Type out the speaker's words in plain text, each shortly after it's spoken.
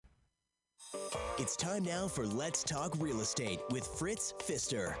It's time now for Let's Talk Real Estate with Fritz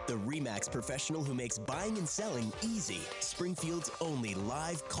Pfister, the RE/MAX professional who makes buying and selling easy. Springfield's only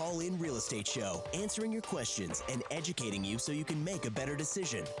live call-in real estate show, answering your questions and educating you so you can make a better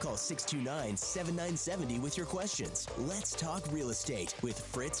decision. Call 629-7970 with your questions. Let's Talk Real Estate with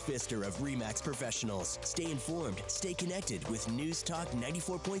Fritz Pfister of RE/MAX Professionals. Stay informed, stay connected with News Talk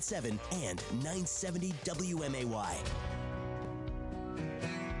 94.7 and 970 WMAY.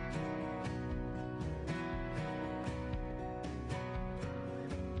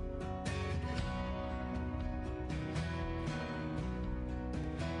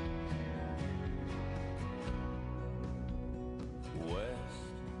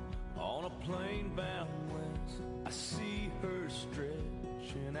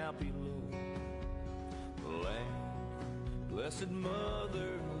 Blessed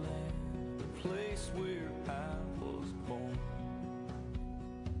motherland, the place where I was born.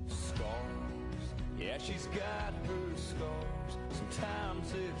 Scars, yeah, she's got her scars.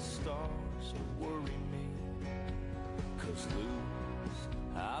 Sometimes it starts to worry me. 'Cause lose,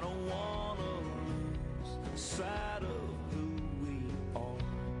 I don't wanna lose sight of who we are.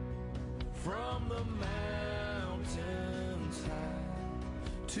 From the mountains high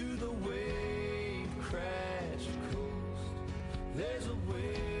to the wave-crashed coast, there's a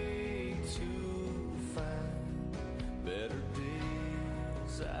way to find better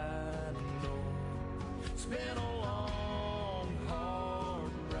days, I know. It's been a long,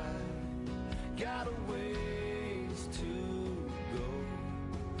 hard ride, got a ways to go,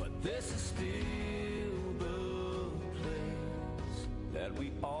 but this is still the place that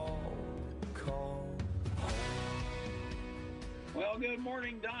we all call home. Well, good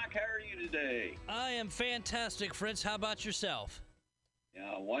morning, Doc. How are you today? I am fantastic, Fritz. How about yourself?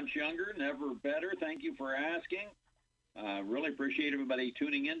 Once younger, never better. Thank you for asking. Really appreciate everybody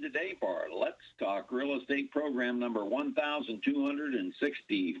tuning in today for our Let's Talk Real Estate program number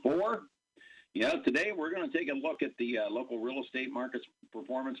 1264. Today we're going to take a look at the local real estate market's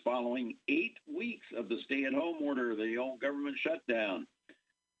performance following 8 weeks of the stay-at-home order, the old government shutdown.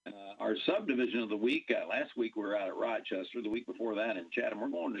 Our subdivision of the week, last week we were out at Rochester, the week before that in Chatham. We're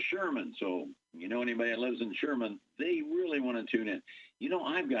going to Sherman, so anybody that lives in Sherman, they really want to tune in.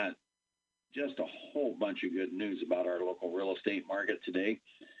 I've got just a whole bunch of good news about our local real estate market today,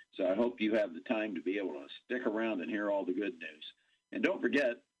 so I hope you have the time to be able to stick around and hear all the good news. And don't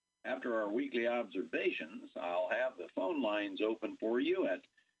forget, after our weekly observations, I'll have the phone lines open for you at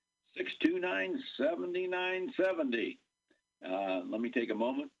 629-7970. Let me take a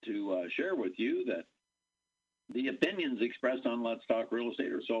moment to share with you that the opinions expressed on Let's Talk Real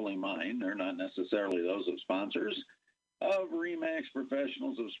Estate are solely mine. They're not necessarily those of sponsors of RE/MAX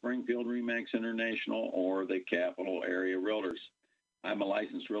Professionals of Springfield, RE/MAX International, or the Capital Area Realtors. I'm a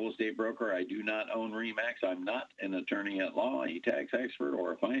licensed real estate broker. I do not own RE/MAX. I'm not an attorney at law, a tax expert,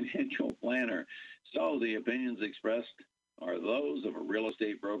 or a financial planner. So the opinions expressed are those of a real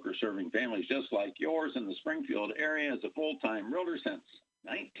estate broker serving families just like yours in the Springfield area as a full-time realtor since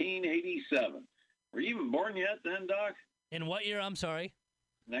 1987. Were you even born yet then, Doc? In what year? I'm sorry.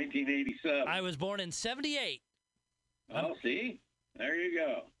 1987. I was born in 78. Oh, see? There you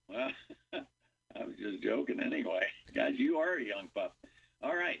go. Well, I was just joking anyway. Guys, you are a young pup.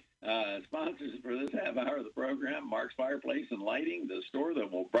 All right. Sponsors for this half hour of the program, Mark's Fireplace and Lighting, the store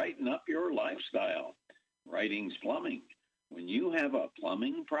that will brighten up your lifestyle. Writings Plumbing. When you have a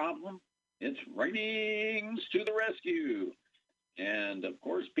plumbing problem, it's Writings to the rescue. And, of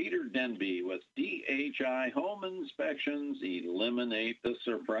course, Peter Denby with DHI Home Inspections. Eliminate the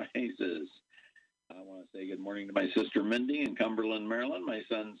surprises. I want to say good morning to my sister Mindy in Cumberland, Maryland. My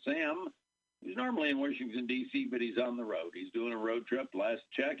son Sam, who's normally in Washington, D.C., but he's on the road. He's doing a road trip. Last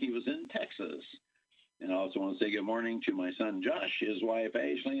check, he was in Texas. And I also want to say good morning to my son Josh, his wife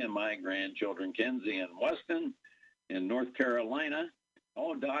Ashley, and my grandchildren Kenzie and Weston in North Carolina.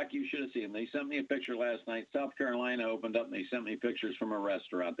 Oh, Doc, you should have seen them. They sent me a picture last night. South Carolina opened up, and they sent me pictures from a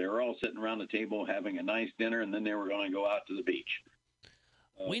restaurant. They were all sitting around the table having a nice dinner, and then they were going to go out to the beach.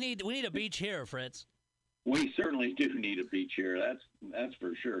 We need a beach here, Fritz. We certainly do need a beach here. That's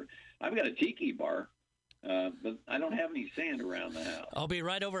for sure. I've got a tiki bar, but I don't have any sand around the house. I'll be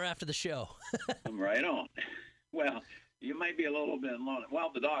right over after the show. Right on. Well, you might be a little bit lonely. Well,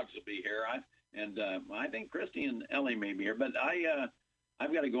 the dogs will be here, I think Christy and Ellie may be here, but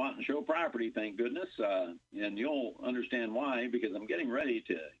I've got to go out and show property, thank goodness, and you'll understand why, because I'm getting ready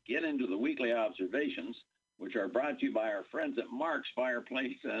to get into the weekly observations, which are brought to you by our friends at Mark's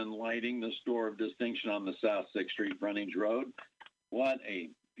Fireplace and Lighting, the store of distinction on the South 6th Street Frontage Road. What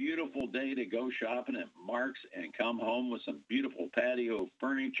a beautiful day to go shopping at Mark's and come home with some beautiful patio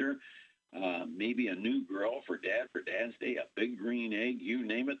furniture. maybe a new grill for Dad's Day, a big green egg, you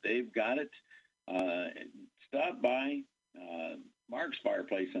name it, they've got it. Stop by Mark's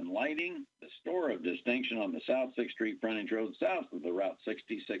Fireplace and Lighting, the store of distinction on the South 6th Street frontage road south of the Route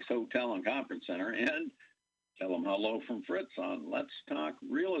 66 Hotel and Conference Center, and tell them hello from Fritz on Let's Talk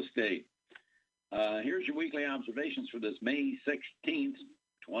Real Estate. Here's your weekly observations for this May 16th,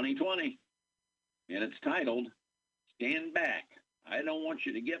 2020, and it's titled, Stand Back. I don't want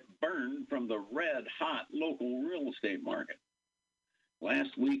you to get burned from the red-hot local real estate market.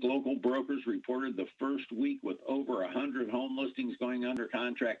 Last week, local brokers reported the first week with over 100 home listings going under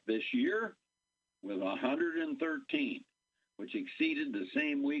contract this year, with 113, which exceeded the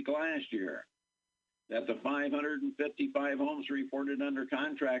same week last year. That the 555 homes reported under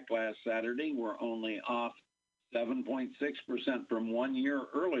contract last Saturday were only off 7.6% from 1 year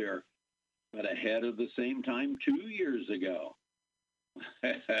earlier, but ahead of the same time 2 years ago.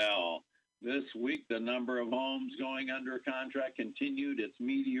 Hell, this week the number of homes going under contract continued its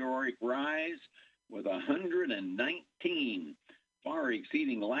meteoric rise with 119, far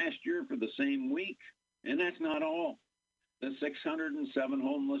exceeding last year for the same week. And that's not all. The 607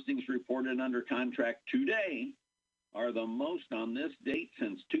 home listings reported under contract today are the most on this date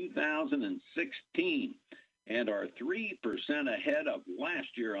since 2016 and are 3% ahead of last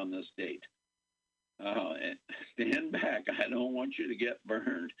year on this date. Stand back. I don't want you to get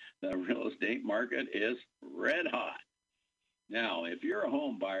burned. The real estate market is red hot. Now, if you're a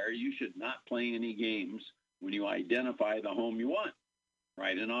home buyer, you should not play any games when you identify the home you want.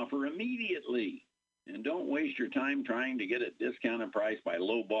 Write an offer immediately. And don't waste your time trying to get a discounted price by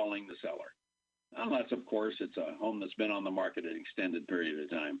lowballing the seller. Unless, of course, it's a home that's been on the market an extended period of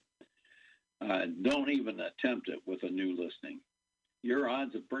time. Don't even attempt it with a new listing. Your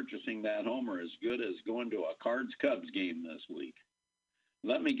odds of purchasing that home are as good as going to a Cards-Cubs game this week.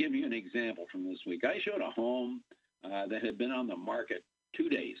 Let me give you an example from this week. I showed a home that had been on the market 2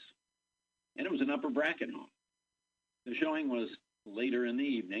 days, and it was an upper bracket home. The showing was later in the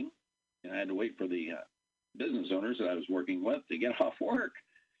evening, and I had to wait for the business owners that I was working with to get off work.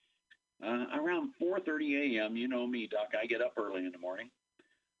 Around 4:30 a.m., you know me, Doc, I get up early in the morning.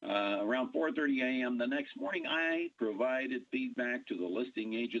 Around 4:30 a.m. the next morning, I provided feedback to the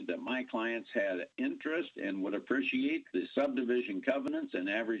listing agent that my clients had interest and would appreciate the subdivision covenants and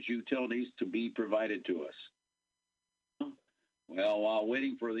average utilities to be provided to us. Well, while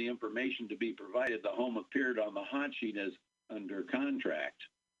waiting for the information to be provided, the home appeared on the hot sheet as under contract.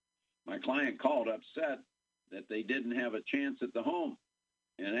 My client called upset that they didn't have a chance at the home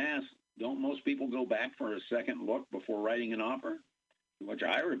and asked, don't most people go back for a second look before writing an offer? To which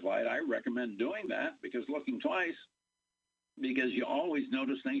I replied, I recommend doing that because looking twice, because you always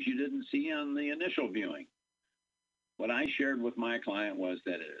notice things you didn't see on the initial viewing. What I shared with my client was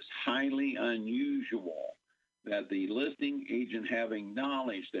that it is highly unusual that the listing agent, having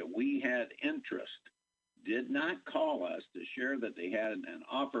knowledge that we had interest, did not call us to share that they had an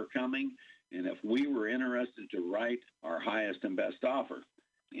offer coming and if we were interested to write our highest and best offer.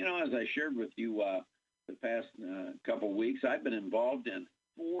 You know, as I shared with you the past couple of weeks, I've been involved in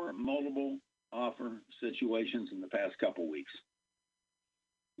 4 multiple offer situations in the past couple of weeks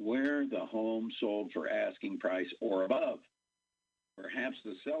where the home sold for asking price or above. Perhaps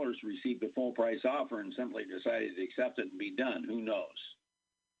the sellers received a full price offer and simply decided to accept it and be done. Who knows?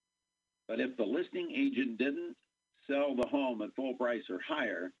 But if the listing agent didn't sell the home at full price or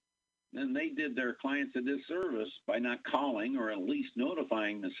higher, then they did their clients a disservice by not calling or at least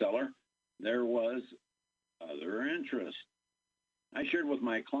notifying the seller there was other interest. I shared with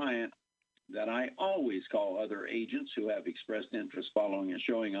my client that I always call other agents who have expressed interest following a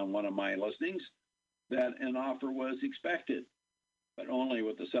showing on one of my listings that an offer was expected, but only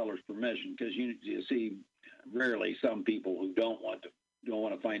with the seller's permission, because you see rarely some people who don't want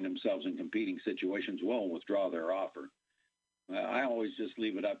to find themselves in competing situations will withdraw their offer. I always just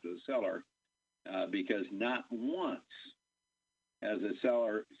leave it up to the seller because not once has a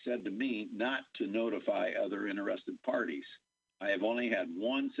seller said to me not to notify other interested parties. I have only had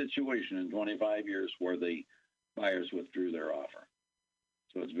one situation in 25 years where the buyers withdrew their offer.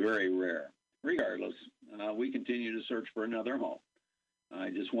 So it's very rare. Regardless, we continue to search for another home. I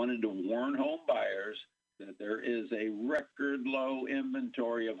just wanted to warn home buyers that there is a record low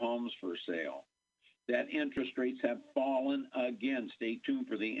inventory of homes for sale, that interest rates have fallen again. Stay tuned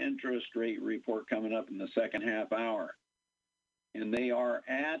for the interest rate report coming up in the second half hour. And they are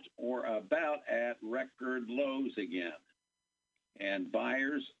at or about at record lows again. And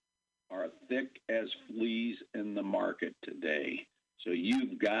buyers are thick as fleas in the market today. So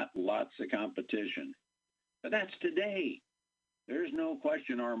you've got lots of competition. But that's today. There's no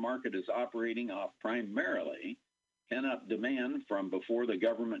question our market is operating off primarily pent-up demand from before the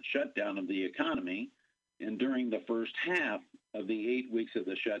government shutdown of the economy and during the first half of the 8 weeks of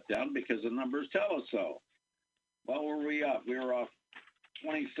the shutdown, because the numbers tell us so. What were we up? We were off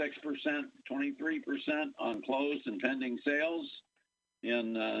 26%, 23% on closed and pending sales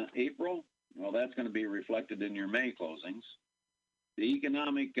in April. Well, that's going to be reflected in your May closings. The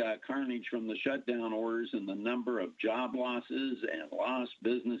economic carnage from the shutdown orders and the number of job losses and lost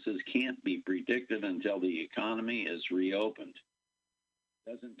businesses can't be predicted until the economy is reopened.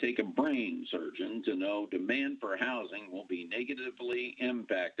 It doesn't take a brain surgeon to know demand for housing will be negatively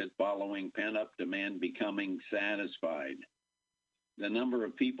impacted following pent-up demand becoming satisfied. The number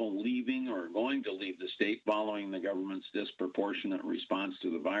of people leaving or going to leave the state following the government's disproportionate response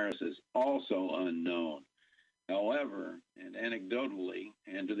to the virus is also unknown. However, and anecdotally,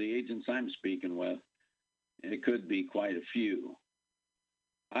 and to the agents I'm speaking with, it could be quite a few.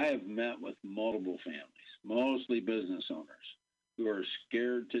 I have met with multiple families, mostly business owners, who are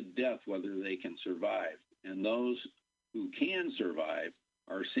scared to death whether they can survive. And those who can survive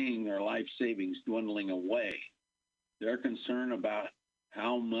are seeing their life savings dwindling away. They're concerned about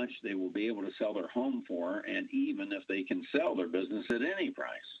how much they will be able to sell their home for, and even if they can sell their business at any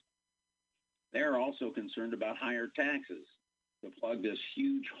price. They're also concerned about higher taxes to plug this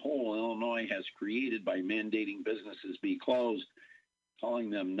huge hole Illinois has created by mandating businesses be closed, calling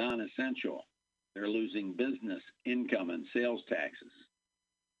them non-essential. They're losing business, income, and sales taxes.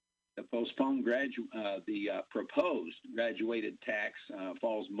 The proposed graduated tax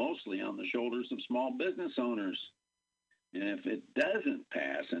falls mostly on the shoulders of small business owners. And if it doesn't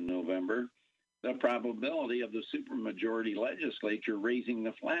pass in November, the probability of the supermajority legislature raising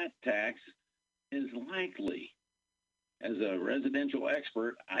the flat tax is likely. As a residential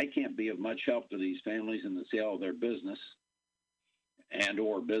expert, I can't be of much help to these families in the sale of their business and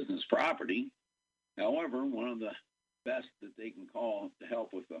or business property. However, one of the best that they can call to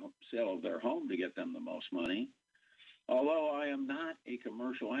help with the sale of their home to get them the most money. Although I am not a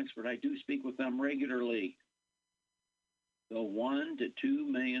commercial expert, I do speak with them regularly. The 1 to 2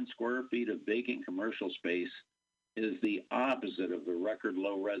 million square feet of vacant commercial space is the opposite of the record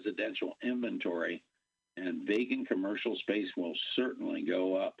low residential inventory, and vacant commercial space will certainly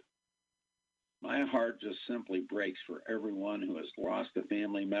go up. My heart just simply breaks for everyone who has lost a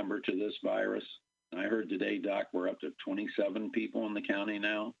family member to this virus. I heard today, Doc, we're up to 27 people in the county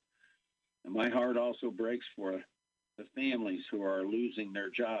now. And my heart also breaks for the families who are losing their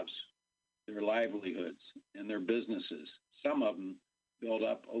jobs, their livelihoods, and their businesses. Some of them built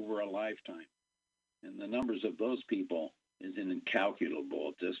up over a lifetime. And the numbers of those people is incalculable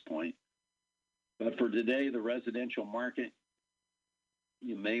at this point. But for today, the residential market,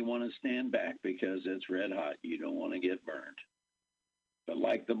 you may want to stand back because it's red hot. You don't want to get burned. But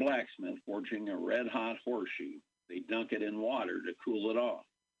like the blacksmith forging a red hot horseshoe, they dunk it in water to cool it off.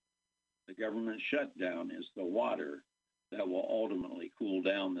 The government shutdown is the water that will ultimately cool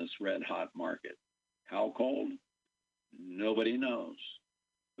down this red hot market. How cold? Nobody knows.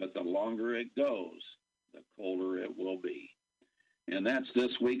 But the longer it goes, the colder it will be. And that's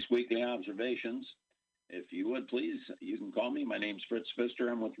this week's Weekly Observations. If you would, please, you can call me. My name's Fritz Pfister.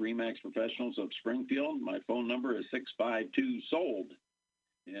 I'm with RE/MAX Professionals of Springfield. My phone number is 652-SOLD.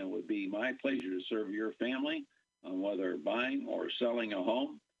 And it would be my pleasure to serve your family on whether buying or selling a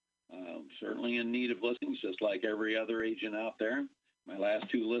home. Certainly in need of listings, just like every other agent out there. My last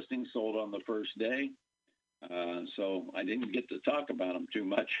 2 listings sold on the first day. So I didn't get to talk about them too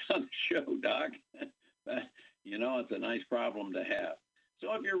much on the show, Doc. But, you know, it's a nice problem to have.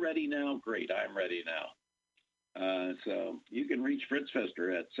 So if you're ready now, great, I'm ready now. So you can reach Fritz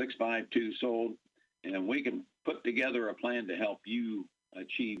Pfister at 652-SOLD, and we can put together a plan to help you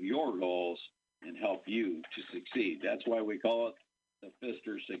achieve your goals and help you to succeed. That's why we call it the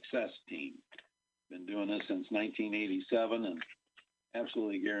Pfister Success Team. Been doing this since 1987, and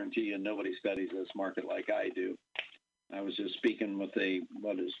absolutely guarantee you nobody studies this market like I do. I was just speaking with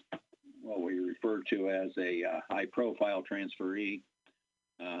what we refer to as a high-profile transferee.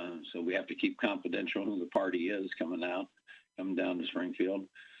 So we have to keep confidential who the party is coming down to Springfield.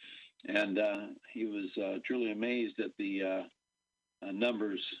 And he was truly amazed at the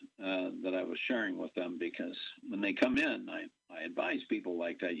numbers that I was sharing with them, because when they come in, I advise people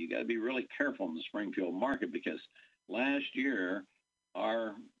like that, you got to be really careful in the Springfield market, because last year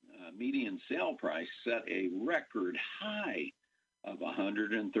our median sale price set a record high of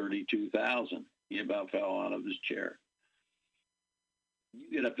 $132,000. He about fell out of his chair. You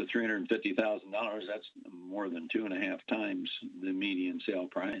get up to $350,000, that's more than 2.5 times the median sale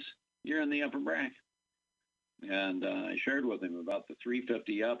price. You're in the upper bracket. And I shared with him about the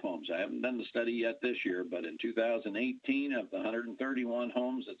 350 up homes. I haven't done the study yet this year, but in 2018, of the 131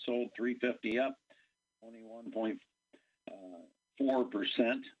 homes that sold 350 up, 21.4%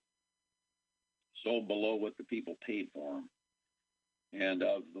 sold below what the people paid for them. And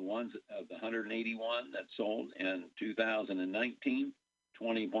of the 181 that sold in 2019,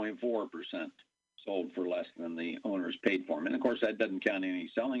 20.4% sold for less than the owners paid for them. And of course, that doesn't count any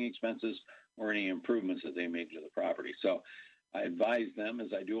selling expenses or any improvements that they made to the property. So I advise them,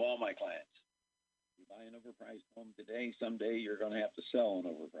 as I do all my clients, you buy an overpriced home today, someday you're going to have to sell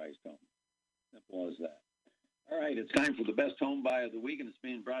an overpriced home. Simple as that. All right, it's time for the best home buy of the week, and it's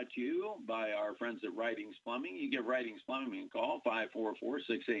being brought to you by our friends at Writings Plumbing. You get Writings Plumbing, you can call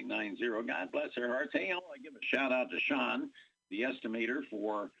 544-6890. God bless their hearts. Hey, I want to give a shout-out to Sean, the estimator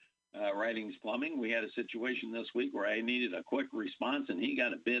for Writings Plumbing. We had a situation this week where I needed a quick response, and he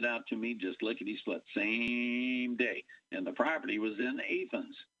got a bid out to me just lickety-split, same day. And the property was in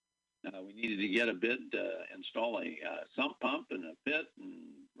Athens. We needed to get a bid to install a sump pump and a pit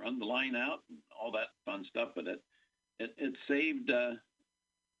and run the line out and all that fun stuff. But it saved the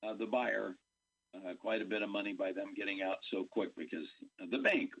buyer quite a bit of money by them getting out so quick because the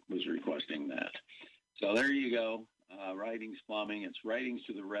bank was requesting that. So there you go. Writings Plumbing. It's Writings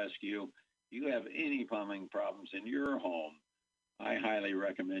to the rescue. You have any plumbing problems in your home, I highly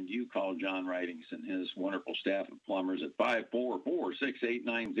recommend you call John Writings and his wonderful staff of plumbers at 544-6890.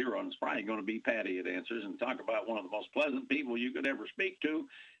 And it's probably going to be Patty that answers. And talk about one of the most pleasant people you could ever speak to.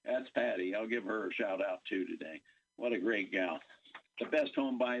 That's Patty. I'll give her a shout out too today. What a great gal. The best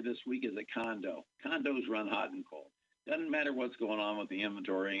home buy this week is a condo. Condos run hot and cold. Doesn't matter what's going on with the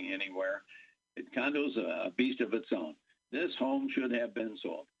inventory anywhere. Condo's a beast of its own. This home should have been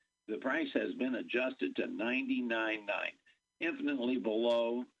sold. The price has been adjusted to $99.9, infinitely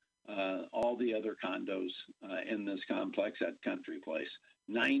below all the other condos in this complex at Country Place.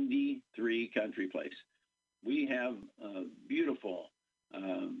 93 Country Place. We have a beautiful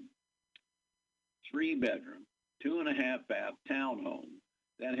 3-bedroom, 2.5-bath townhome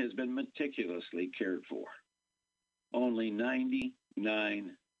that has been meticulously cared for. Only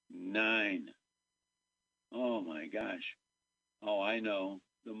 $99.9. Oh my gosh. Oh, I know.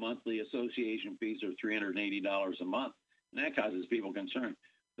 The monthly association fees are $380 a month, and that causes people concern.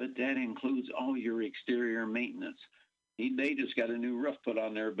 But that includes all your exterior maintenance. They just got a new roof put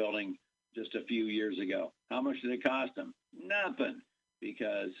on their building just a few years ago. How much did it cost them? Nothing,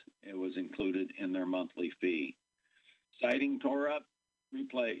 because it was included in their monthly fee. Siding tore up,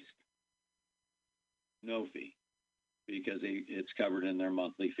 replaced. No fee, because it's covered in their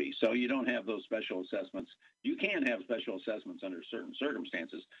monthly fee. So you don't have those special assessments. You can have special assessments under certain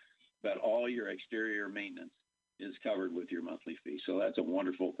circumstances, but all your exterior maintenance is covered with your monthly fee. So that's a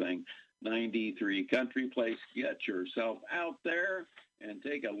wonderful thing. 93 Country Place. Get yourself out there and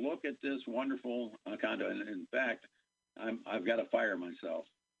take a look at this wonderful condo. And in fact, I've got to fire myself.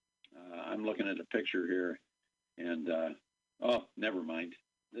 I'm looking at a picture here, and oh, never mind.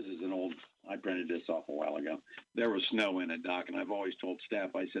 This is an old, I printed this off a while ago. There was snow in it, Doc, and I've always told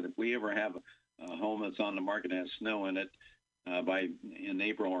staff, I said, if we ever have a home that's on the market and has snow in it in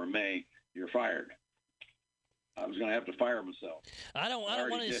April or May, you're fired. I was going to have to fire myself. I don't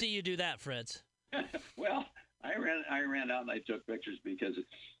want to see you do that, Fritz. Well, I ran out and I took pictures because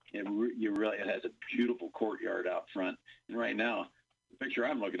it has a beautiful courtyard out front. And right now, the picture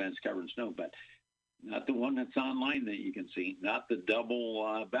I'm looking at is covered in snow, but not the one that's online that you can see, not the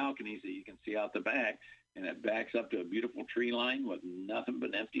double balconies that you can see out the back. And it backs up to a beautiful tree line with nothing but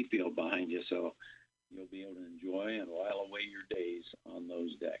an empty field behind you. So you'll be able to enjoy and while away your days on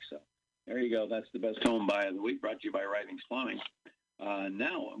those decks. So there you go. That's the best home buy of the week, brought to you by Writings Plumbing.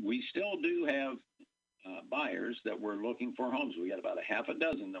 Now, we still do have buyers that we're looking for homes. We got about a half a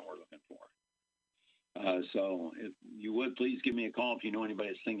dozen that we're looking for. So if you would, please give me a call if you know anybody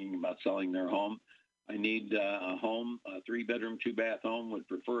that's thinking about selling their home. I need a home, a 3-bedroom, 2-bath home, would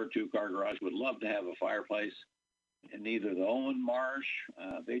prefer a 2-car garage, would love to have a fireplace in either the Owen Marsh,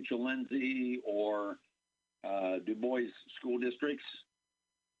 Vachel Lindsay, or Du Bois school districts,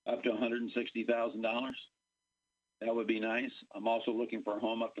 up to $160,000. That would be nice. I'm also looking for a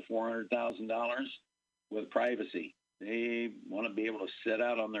home up to $400,000 with privacy. They want to be able to sit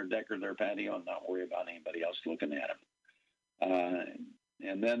out on their deck or their patio and not worry about anybody else looking at them.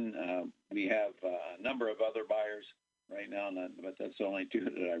 And then we have a number of other buyers right now, but that's the only 2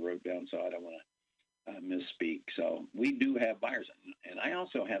 that I wrote down, so I don't want to misspeak. So we do have buyers. And I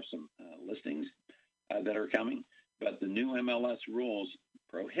also have some listings that are coming, but the new MLS rules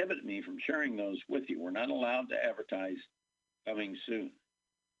prohibit me from sharing those with you. We're not allowed to advertise coming soon,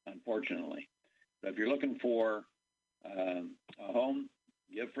 unfortunately. But if you're looking for a home,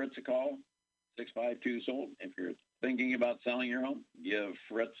 give Fritz a call, 652-SOLD. If you're thinking about selling your home, give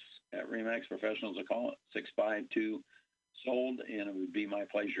Fritz at RE/MAX Professionals a call at 652-SOLD, and it would be my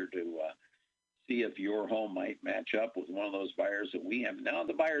pleasure to see if your home might match up with one of those buyers that we have. Now,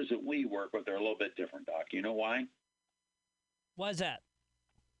 the buyers that we work with are a little bit different, Doc. You know why? Why is that?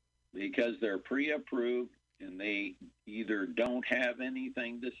 Because they're pre-approved, and they either don't have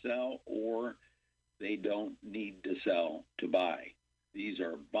anything to sell or they don't need to sell to buy. These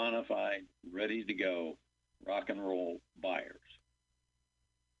are bona fide, ready to go, rock and roll buyers.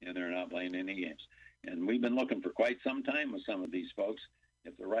 And they're not playing any games. And we've been looking for quite some time with some of these folks.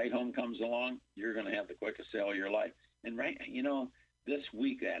 If the right home comes along, you're going to have the quickest sale of your life. And this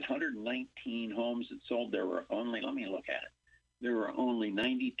week at 119 homes that sold, there were only, let me look at it, there were only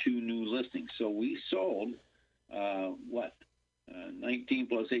 92 new listings. So we sold, 19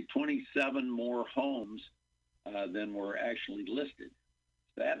 plus 8, 27 more homes than were actually listed.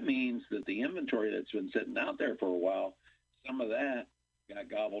 That means that the inventory that's been sitting out there for a while, some of that got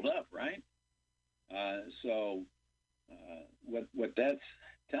gobbled up, right? What that's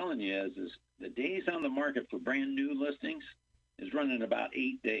telling you is the days on the market for brand new listings is running about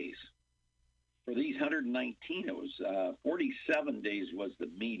 8 days. For these 119, it was 47 days was the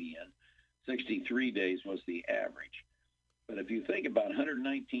median, 63 days was the average. But if you think about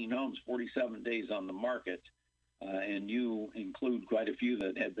 119 homes, 47 days on the market, and you include quite a few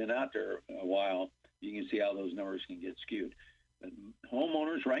that had been out there a while, you can see how those numbers can get skewed. But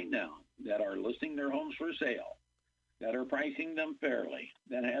homeowners right now that are listing their homes for sale, that are pricing them fairly,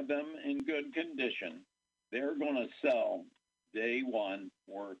 that have them in good condition, they're going to sell day one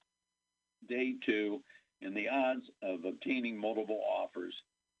or day two, and the odds of obtaining multiple offers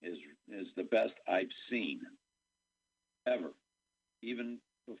is the best I've seen ever, even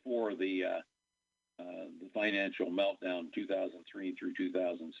before the financial meltdown 2003 through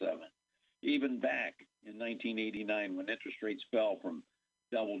 2007. Even back in 1989 when interest rates fell from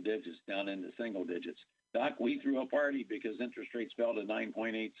double digits down into single digits. Doc, we threw a party because interest rates fell to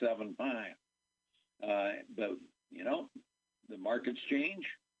 9.875. But, the markets change,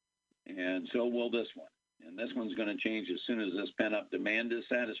 and so will this one. And this one's going to change as soon as this pent-up demand is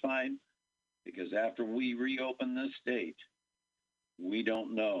satisfied, because after we reopen this state, we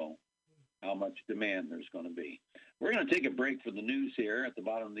don't know how much demand there's going to be. We're going to take a break for the news here at the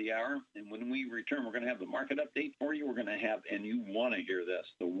bottom of the hour, and when we return, we're going to have the market update for you. We're going to have, and you want to hear this,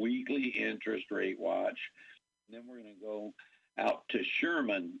 the weekly interest rate watch. And then we're going to go out to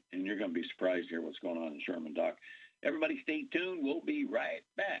Sherman, and you're going to be surprised to hear what's going on in Sherman, Doc. Everybody stay tuned. We'll be right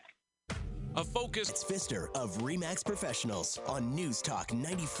back. A focus. It's Pfister of RE/MAX Professionals on News Talk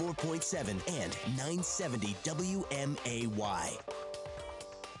 94.7 and 970 WMAY.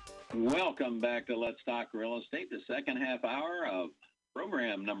 Welcome back to Let's Talk Real Estate, the second half hour of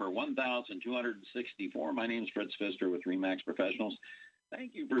program number 1264. My name is Fritz Pfister with RE/MAX Professionals.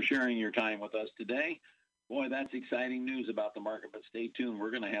 Thank you for sharing your time with us today. Boy, that's exciting news about the market, but stay tuned. We're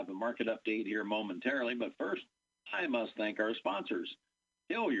going to have the market update here momentarily, but first, I must thank our sponsors.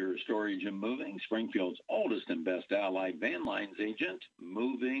 Hillier Storage and Moving, Springfield's oldest and best allied van lines agent,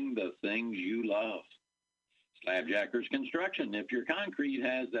 moving the things you love. Slabjackers Construction. If your concrete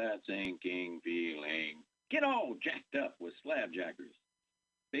has that sinking feeling, get all jacked up with Slabjackers.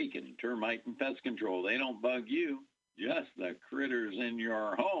 Bacon, termite, and pest control. They don't bug you, just the critters in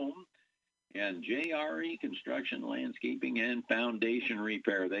your home. And JRE Construction, Landscaping, and Foundation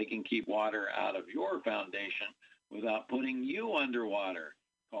Repair. They can keep water out of your foundation without putting you underwater.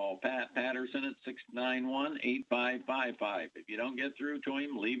 Call Pat Patterson at 691-8555. If you don't get through to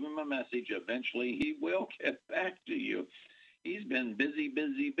him, leave him a message. Eventually, he will get back to you. He's been busy,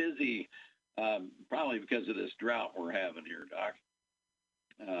 probably because of this drought we're having here, Doc.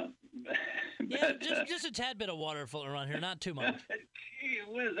 Just a tad bit of water floating around here, not too much. Gee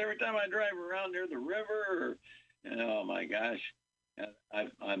whiz, every time I drive around near the river, oh my gosh,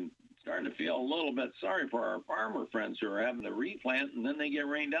 I'm starting to feel a little bit sorry for our farmer friends who are having to replant, and then they get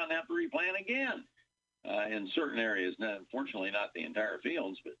rained out and have to replant again in certain areas. Now, unfortunately, not the entire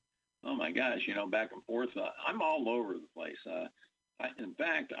fields, but oh my gosh, back and forth. I'm all over the place. In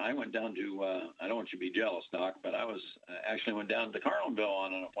fact, I went down to, I don't want you to be jealous, Doc, but I actually went down to Carlinville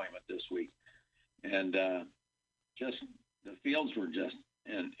on an appointment this week. And just the fields were just,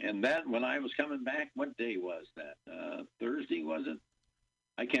 and that when I was coming back, what day was that? Thursday, was it?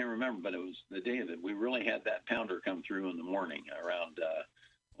 I can't remember, but it was the day that we really had that pounder come through in the morning around,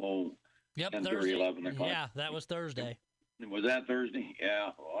 10:30, 11 o'clock. Yeah, that was Thursday. Was that Thursday?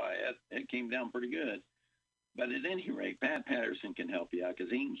 Yeah, boy, it came down pretty good. But at any rate, Pat Patterson can help you out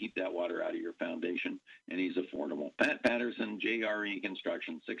because he can keep that water out of your foundation, and he's affordable. Pat Patterson, JRE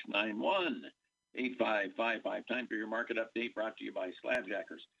Construction, 691-8555. Time for your market update brought to you by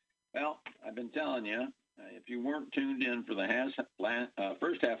Slabjackers. Well, I've been telling you, if you weren't tuned in for the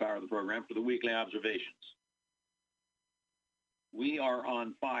first half hour of the program for the weekly observations, we are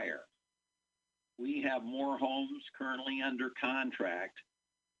on fire. We have more homes currently under contract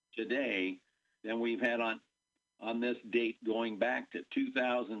today than we've had on this date going back to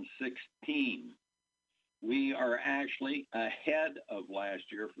 2016. We are actually ahead of last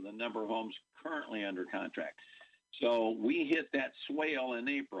year for the number of homes currently under contract. So we hit that swale in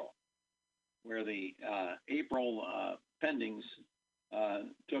April, where the April pendings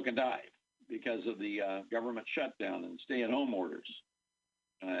took a dive because of the government shutdown and stay-at-home orders.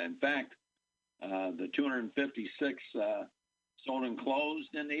 In fact, the 256 sold and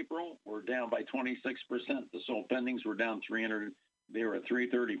closed in April were down by 26%. The sold pendings were down 300. They were at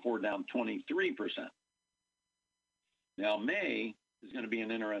 334, down 23%. Now, May is going to be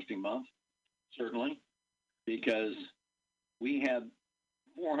an interesting month, certainly, because we had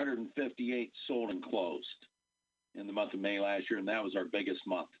 458 sold and closed in the month of May last year, and that was our biggest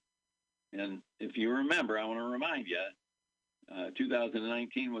month. And if you remember, I want to remind you,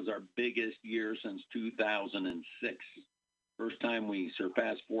 2019 was our biggest year since 2006. First time we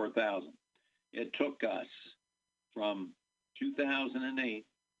surpassed 4,000. It took us from 2008,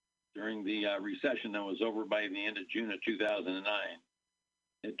 during the recession that was over by the end of June of 2009.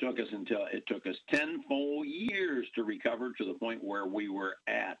 It took us 10 full years to recover to the point where we were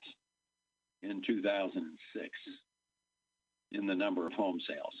at in 2006 in the number of home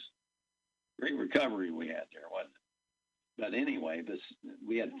sales. Great recovery we had there, wasn't it? But anyway,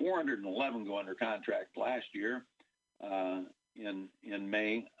 we had 411 go under contract last year in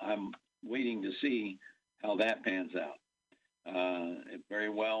May. I'm waiting to see how that pans out. It very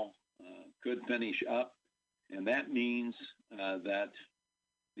well could finish up, and that means that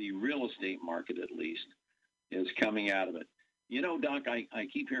the real estate market, at least, is coming out of it. You know, Doc, I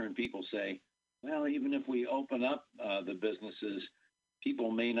keep hearing people say, well, even if we open up the businesses,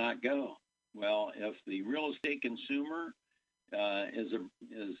 people may not go. Well, if the real estate consumer is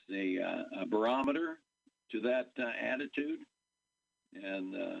a barometer to that attitude,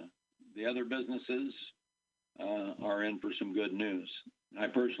 and the other businesses are in for some good news. I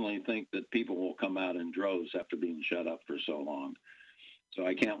personally think that people will come out in droves after being shut up for so long. So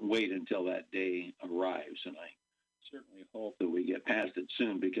I can't wait until that day arrives, and I certainly hope that we get past it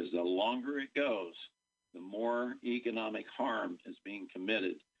soon, because the longer it goes, the more economic harm is being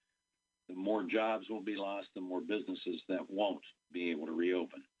committed, the more jobs will be lost, the more businesses that won't be able to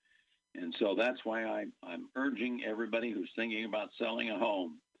reopen. And so that's why I'm urging everybody who's thinking about selling a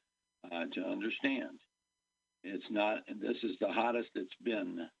home to understand this is the hottest it's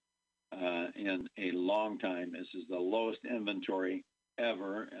been in a long time. This is the lowest inventory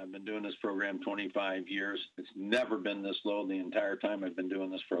ever. I've been doing this program 25 years. It's never been this low the entire time I've been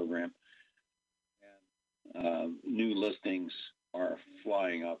doing this program. And new listings are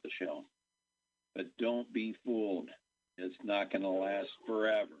flying off the shelf. But don't be fooled. It's not going to last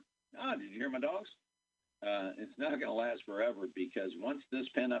forever. Did you hear my dogs? It's not going to last forever, because once this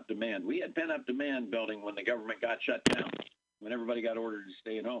pent-up demand, we had pent-up demand building when the government got shut down, when everybody got ordered to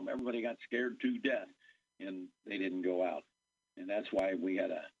stay at home. Everybody got scared to death, and they didn't go out. And that's why we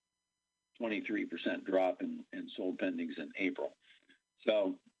had a 23% drop in sold pendings in April.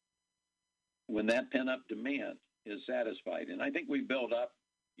 So when that pent-up demand is satisfied, and I think we build up,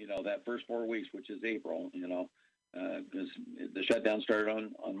 that first 4 weeks, which is April, because the shutdown started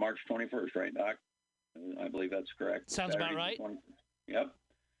on March 21st, right, Doc? I believe that's correct. Sounds Saturday, about right. Yep.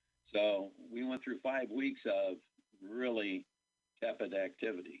 So we went through 5 weeks of really tepid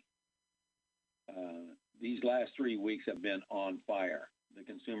activity. These last 3 weeks have been on fire. The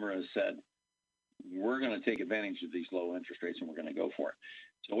consumer has said, we're going to take advantage of these low interest rates, and we're going to go for it.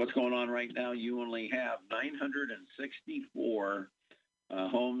 So what's going on right now? You only have 964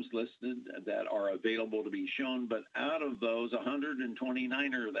 homes listed that are available to be shown, but out of those,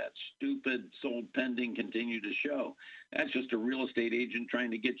 129 are that stupid sold pending continue to show. That's just a real estate agent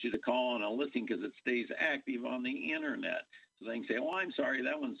trying to get you to call on a listing because it stays active on the internet. So they can say, oh, I'm sorry,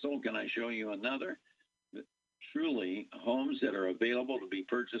 that one's sold. Can I show you another? But truly, homes that are available to be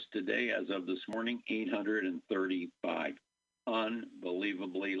purchased today as of this morning, 835.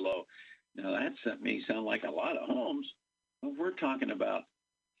 Unbelievably low. Now, that may sound like a lot of homes. Well, we're talking about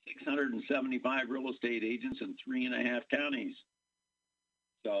 675 real estate agents in 3.5 counties.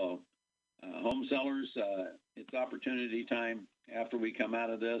 So home sellers, it's opportunity time after we come out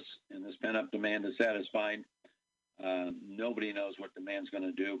of this and this pent-up demand is satisfied. Nobody knows what demand's going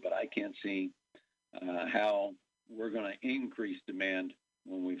to do, but I can't see how we're going to increase demand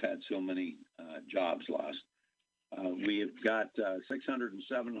when we've had so many jobs lost. We have got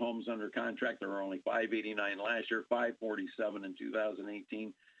 607 homes under contract. There were only 589 last year, 547 in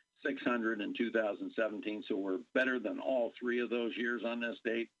 2018, 600 in 2017. So we're better than all three of those years on this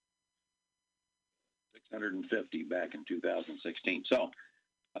date. 650 back in 2016. So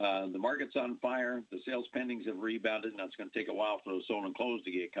the market's on fire. The sales pendings have rebounded. Now it's going to take a while for those sold and closed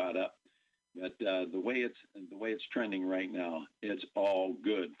to get caught up. But the way it's trending right now, it's all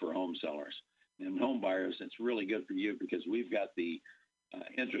good for home sellers and home buyers. It's really good for you because we've got the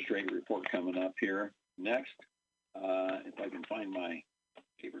interest rate report coming up here next. If I can find my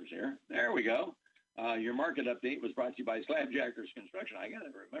papers here, there we go. Your market update was brought to you by Slabjackers Construction. I got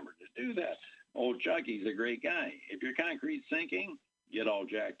to remember to do that. Old Chucky's a great guy. If your concrete's sinking, get all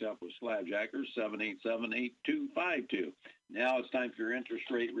jacked up with Slabjackers, 787-8252. Now it's time for your interest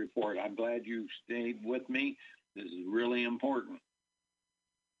rate report. I'm glad you stayed with me. This is really important.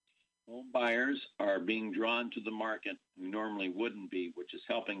 Home buyers are being drawn to the market who normally wouldn't be, which is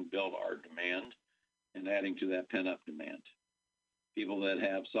helping build our demand and adding to that pent-up demand. People that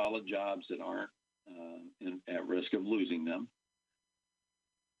have solid jobs that aren't at risk of losing them.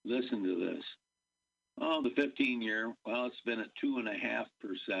 Listen to this. Oh, the 15-year, well, it's been at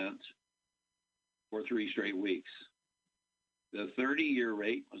 2.5% for 3 straight weeks. The 30-year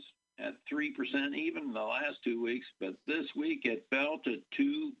rate was at 3% even the last 2 weeks, but this week it fell to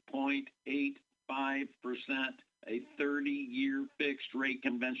 2.85%, a 30-year fixed rate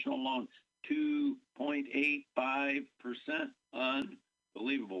conventional loan. 2.85%.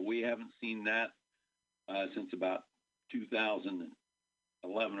 Unbelievable. We haven't seen that since about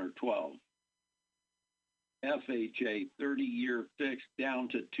 2011 or 12. FHA 30-year fixed down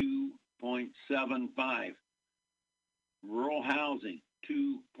to 2.75. Rural housing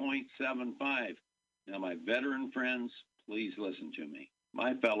 2.75. Now, my veteran friends, please listen to me.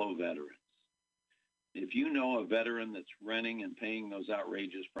 My fellow veterans, if you know a veteran that's renting and paying those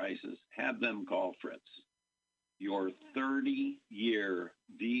outrageous prices, have them call Fritz. Your 30-year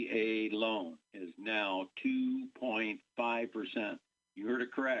VA loan is now 2.5%. You heard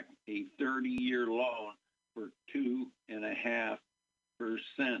it correct. A 30-year loan for 2.5%.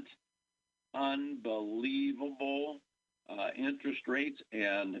 Unbelievable interest rates.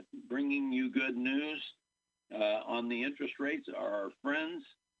 And bringing you good news on the interest rates are our friends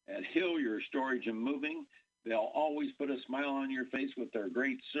at Hillier Storage and Moving. They'll always put a smile on your face with their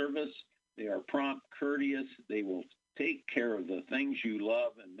great service. They are prompt, courteous. They will take care of the things you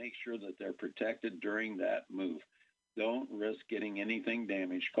love and make sure that they're protected during that move. Don't risk getting anything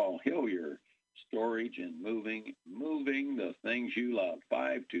damaged. Call Hillier Storage and Moving the things you love.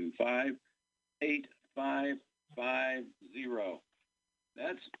 525-8550.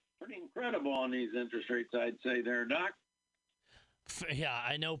 That's pretty incredible on these interest rates, I'd say there, Doc. Yeah,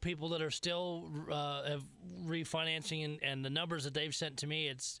 I know people that are still refinancing, and the numbers that they've sent to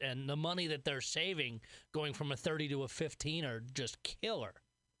me, and the money that they're saving going from a 30 to a 15 are just killer.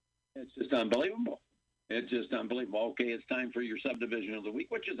 It's just unbelievable. It's just unbelievable. Okay, it's time for your subdivision of the week,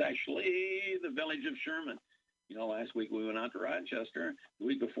 which is actually the village of Sherman. You know, last week we went out to Rochester, the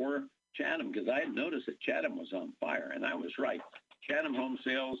week before Chatham, because I had noticed that Chatham was on fire, and I was right. Chatham home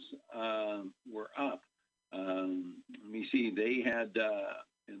sales were up. Let me see, they had,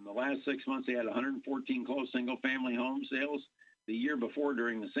 in the last 6 months, they had 114 closed single-family home sales. The year before,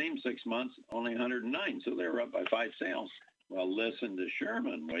 during the same 6 months, only 109, so they were up by 5 sales. Well, listen to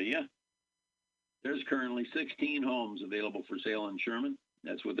Sherman, will you? There's currently 16 homes available for sale in Sherman.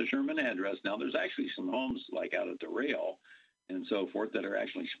 That's with the Sherman address. Now, there's actually some homes like out at the rail and so forth that are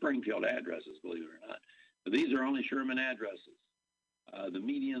actually Springfield addresses, believe it or not. But these are only Sherman addresses. The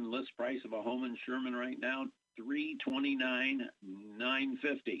median list price of a home in Sherman right now,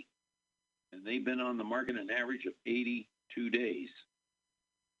 $329,950, and they've been on the market an average of 82 days.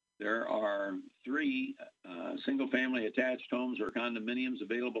 There are 3 single-family attached homes or condominiums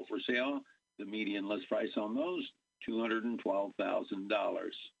available for sale. The median list price on those,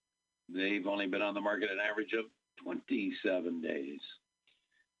 $212,000. They've only been on the market an average of 27 days.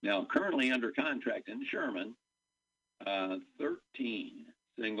 Now, currently under contract in Sherman, 13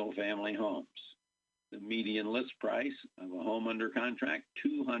 single-family homes. The median list price of a home under contract,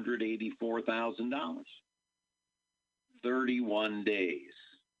 $284,000. 31 days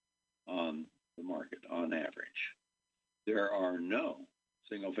on the market on average. There are no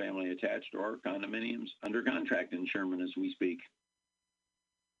single-family attached or condominiums under contract in Sherman as we speak.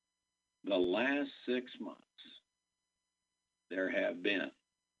 The last 6 months, there have been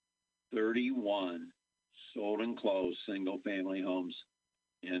 31 sold and closed single-family homes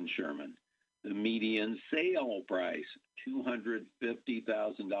in Sherman. The median sale price,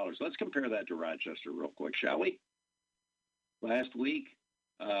 $250,000. Let's compare that to Rochester real quick, shall we? Last week,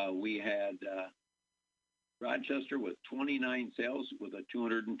 we had Rochester with 29 sales with a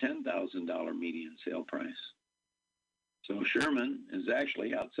 $210,000 median sale price. So Sherman is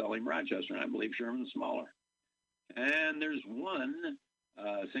actually outselling Rochester, and I believe Sherman's smaller. And there's one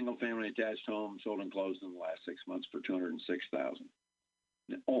single-family attached home sold and closed in the last 6 months for $206,000.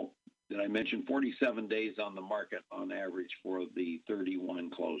 Oh, did I mention 47 days on the market on average for the 31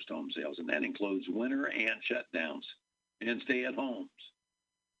 closed home sales? And that includes winter and shutdowns and stay-at-homes.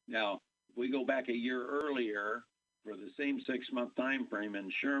 Now, if we go back a year earlier for the same 6-month time frame in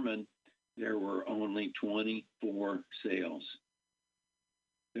Sherman, there were only 24 sales.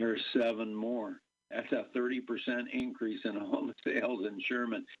 There are 7 more. That's a 30% increase in home sales in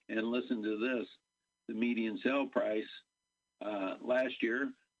Sherman. And listen to this, the median sale price last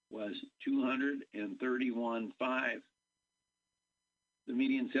year was $231,500. The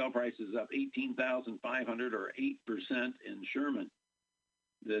median sale price is up $18,500 or 8% in Sherman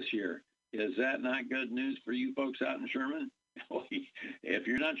this year. Is that not good news for you folks out in Sherman? If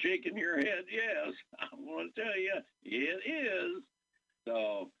you're not shaking your head, yes, I want to tell you, it is.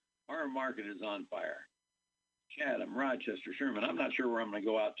 So our market is on fire. Chatham, Rochester, Sherman. I'm not sure where I'm going to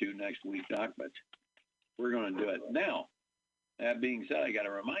go out to next week, Doc, but we're going to do it. Now, that being said, I got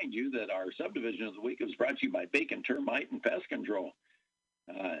to remind you that our subdivision of the week is brought to you by Bacon Termite and Pest Control.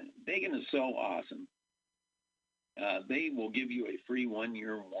 Bacon is so awesome. They will give you a free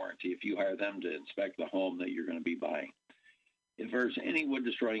 1-year warranty if you hire them to inspect the home that you're going to be buying. If there's any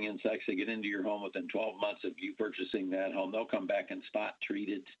wood-destroying insects that get into your home within 12 months of you purchasing that home, they'll come back and spot treat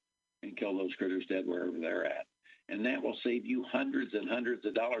it and kill those critters dead wherever they're at. And that will save you hundreds and hundreds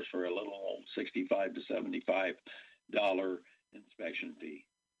of dollars for a little old $65 to $75 inspection fee.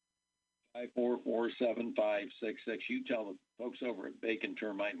 544-7566. You tell the folks over at Bacon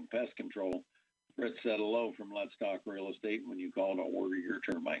Termite and Pest Control, Fritz said hello from Let's Talk Real Estate when you call to order your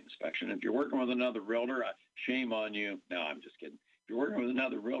termite inspection. If you're working with another realtor, shame on you. No, I'm just kidding. If you're working with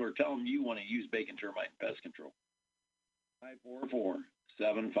another realtor, tell them you want to use Bacon Termite and Pest Control.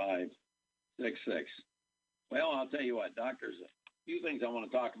 544-7566. Well, I'll tell you what, Doc, there's a few things I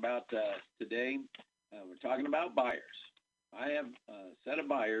want to talk about today. We're talking about buyers. I have a set of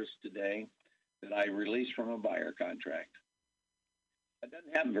buyers today that I released from a buyer contract. That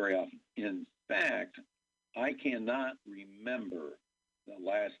doesn't happen very often. In fact, I cannot remember the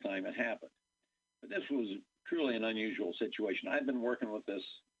last time it happened. But this was truly an unusual situation. I've been working with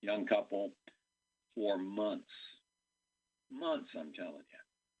this young couple for months. Months, I'm telling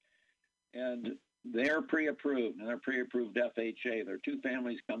you. And they're pre-approved, and they're pre-approved FHA. They're 2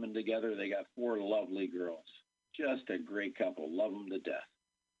 families coming together. They got 4 lovely girls. Just a great couple. Love them to death.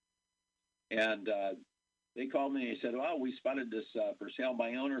 And they called me and they said, well, we spotted this for sale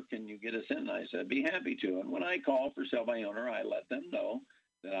by owner. Can you get us in? And I said, be happy to. And when I call for sale by owner, I let them know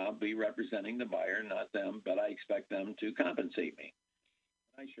that I'll be representing the buyer, not them, but I expect them to compensate me.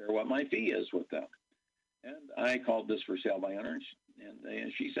 I share what my fee is with them. And I called this for sale by owner,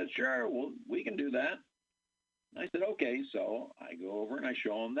 and she said, sure, well, we can do that. And I said, okay. So I go over and I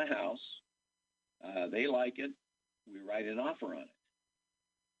show them the house. They like it. We write an offer on it.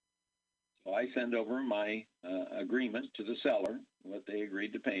 So I send over my agreement to the seller, what they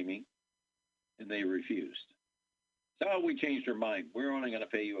agreed to pay me, and they refused. So we changed our mind. We're only going to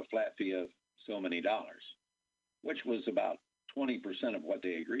pay you a flat fee of so many dollars, which was about 20% of what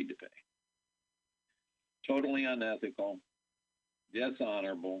they agreed to pay. Totally unethical,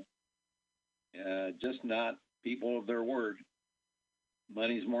 dishonorable, just not people of their word.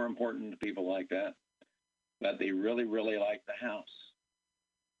 Money's more important to people like that, but they really, really like the house.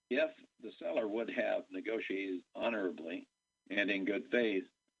 If the seller would have negotiated honorably and in good faith,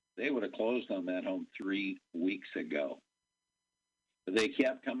 they would have closed on that home 3 weeks ago. But they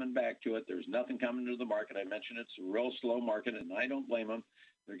kept coming back to it. There's nothing coming to the market. I mentioned it's a real slow market, and I don't blame them.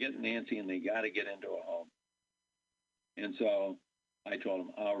 They're getting antsy, and they got to get into a home. And so I told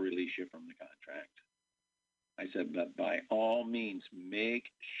them, I'll release you from the contract. I said, but by all means, make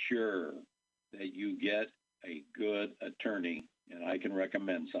sure that you get a good attorney, and I can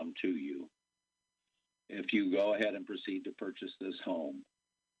recommend some to you. If you go ahead and proceed to purchase this home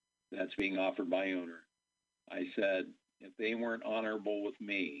that's being offered by owner, I said, if they weren't honorable with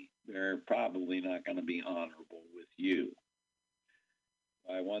me, they're probably not going to be honorable with you.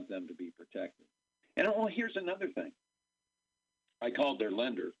 I want them to be protected. And here's another thing. I called their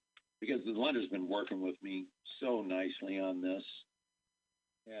lender because the lender's been working with me so nicely on this.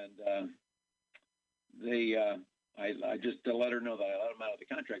 And I just let her know that I let them out of the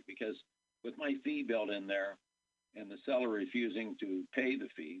contract because with my fee built in there and the seller refusing to pay the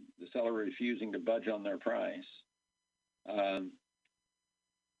fee, the seller refusing to budge on their price,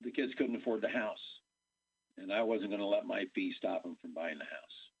 the kids couldn't afford the house. And I wasn't going to let my fee stop them from buying the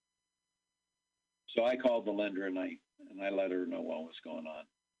house. So I called the lender and I let her know what was going on.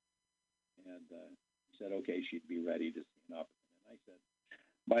 And said, okay, she'd be ready to see an opportunity. And I said,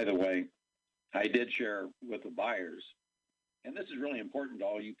 by the way, I did share with the buyers, and this is really important to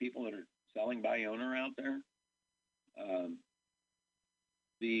all you people that are selling by owner out there.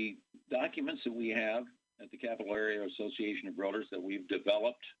 The documents that we have at the Capital Area Association of Realtors that we've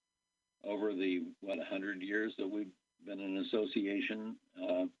developed over the 100 years that we've been an association.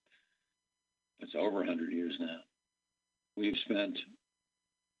 It's over 100 years now. We've spent,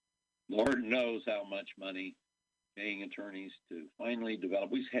 Lord knows how much money, paying attorneys to finally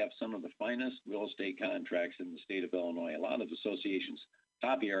develop. We have some of the finest real estate contracts in the state of Illinois. A lot of associations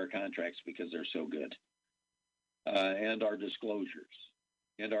copy our contracts because they're so good, and our disclosures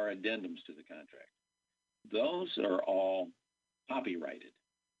and our addendums to the contract. Those are all copyrighted.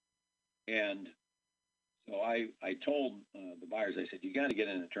 And so I told the buyers, I said, you got to get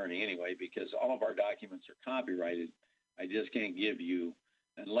an attorney anyway because all of our documents are copyrighted. I just can't give you,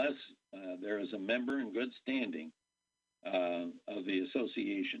 unless there is a member in good standing of the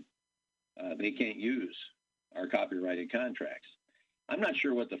association, they can't use our copyrighted contracts. I'm not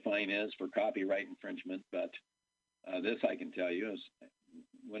sure what the fine is for copyright infringement, but this I can tell you is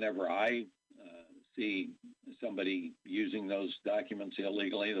whenever I see somebody using those documents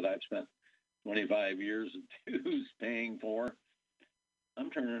illegally that I've spent 25 years of dues paying for, I'm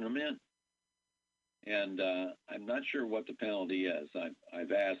turning them in. And I'm not sure what the penalty is.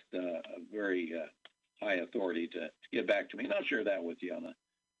 I've asked a very high authority to get back to me, and I'll share that with you on a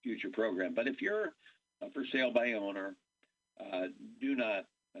future program. But if you're for sale by owner, do not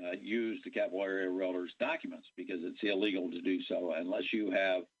use the Capital Area Realtors documents because it's illegal to do so unless you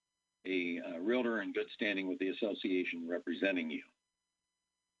have a realtor in good standing with the association representing you.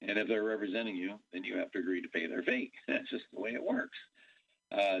 And if they're representing you, then you have to agree to pay their fee. That's just the way it works.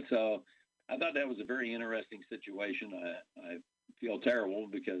 So I thought that was a very interesting situation. I feel terrible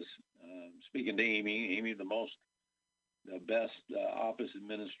because speaking to Amy, the best office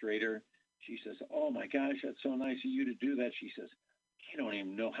administrator, she says, "Oh my gosh, that's so nice of you to do that." She says, "You don't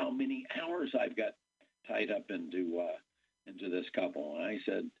even know how many hours I've got tied up into this couple."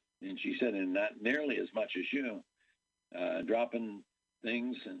 And she said, "And not nearly as much as you, dropping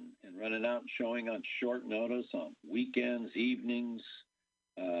things and running out and showing on short notice on weekends, evenings,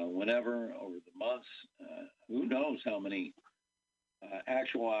 whenever over the months. Who knows how many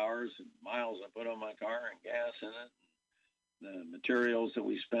actual hours and miles I put on my car and gas in it, and the materials that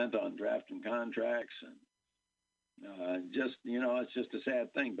we spent on drafting contracts, and it's just a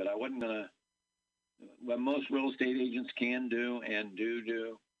sad thing. But I wasn't gonna. What most real estate agents can do and do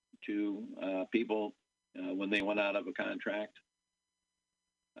to people when they went out of a contract,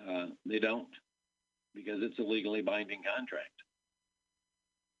 they don't, because it's a legally binding contract.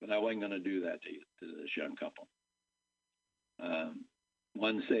 But I wasn't going to do that to this young couple.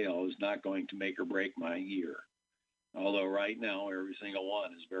 One sale is not going to make or break my year. Although right now, every single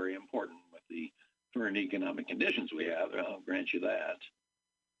one is very important with the current economic conditions we have. I'll grant you that.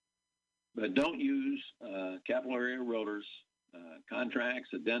 But don't use Capital Area Realtors contracts,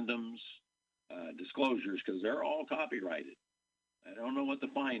 addendums, disclosures, because they're all copyrighted. I don't know what the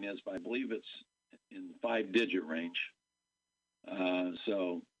fine is, but I believe it's in the 5-digit range.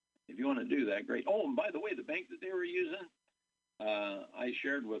 So if you want to do that, great. Oh, and by the way, the bank that they were using, I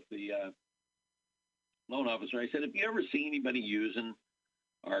shared with the loan officer. I said, if you ever see anybody using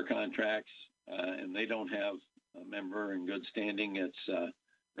our contracts and they don't have a member in good standing, it's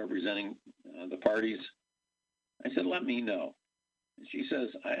representing the parties, I said, let me know. And she says,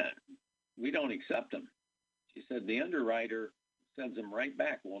 we don't accept them. She said, the underwriter sends them right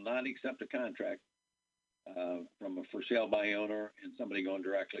back, will not accept a contract from a for sale by owner, and somebody going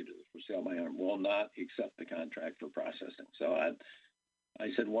directly to the for sale by owner will not accept the contract for processing. So I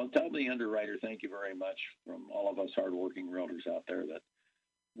said, well, tell the underwriter thank you very much from all of us hardworking realtors out there that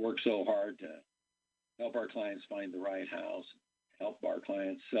work so hard to help our clients find the right house, help our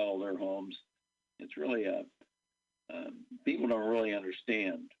clients sell their homes. It's really people don't really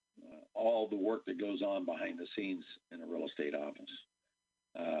understand all the work that goes on behind the scenes in a real estate office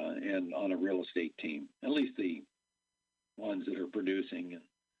and on a real estate team, at least the ones that are producing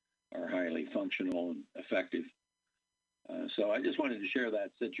and are highly functional and effective. So I just wanted to share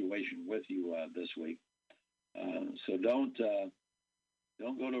that situation with you this week. So don't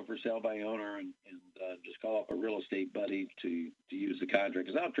don't go to a for sale by owner and just call up a real estate buddy to use the contract,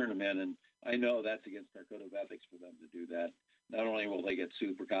 because I'll turn them in, and I know that's against our code of ethics for them to do that. Not only will they get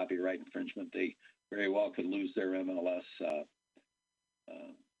sued for copyright infringement, they very well could lose their MLS.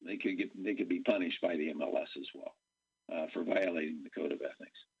 They could be punished by the MLS as well for violating the code of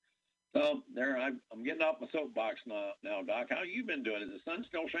ethics. So there, I'm getting off my soapbox now, Doc. How you been doing? Is the sun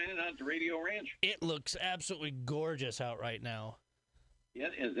still shining out at the Radio Ranch? It looks absolutely gorgeous out right now.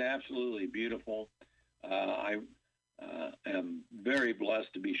 It is absolutely beautiful. I am very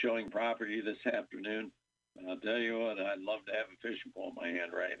blessed to be showing property this afternoon. I'll tell you what, I'd love to have a fishing pole in my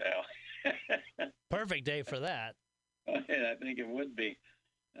hand right now. Perfect day for that. I think it would be.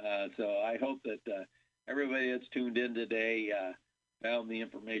 So I hope that everybody that's tuned in today found the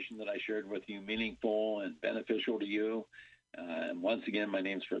information that I shared with you meaningful and beneficial to you. And once again, my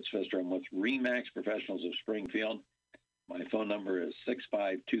name is Fritz Pfister. I'm with RE/MAX Professionals of Springfield. My phone number is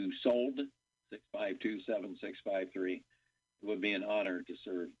 652-SOLD, 652-7653. It would be an honor to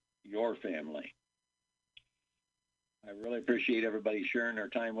serve your family. I really appreciate everybody sharing their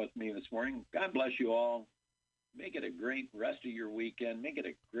time with me this morning. God bless you all. Make it a great rest of your weekend. Make it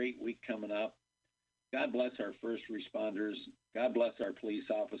a great week coming up. God bless our first responders. God bless our police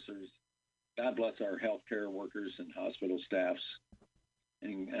officers. God bless our healthcare workers and hospital staffs.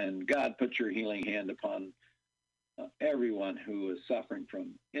 And God, put your healing hand upon everyone who is suffering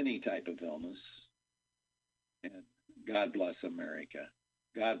from any type of illness. And God bless America.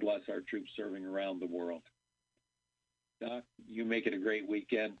 God bless our troops serving around the world. Doc, you make it a great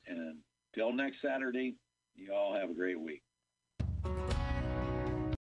weekend. And until next Saturday, you all have a great week.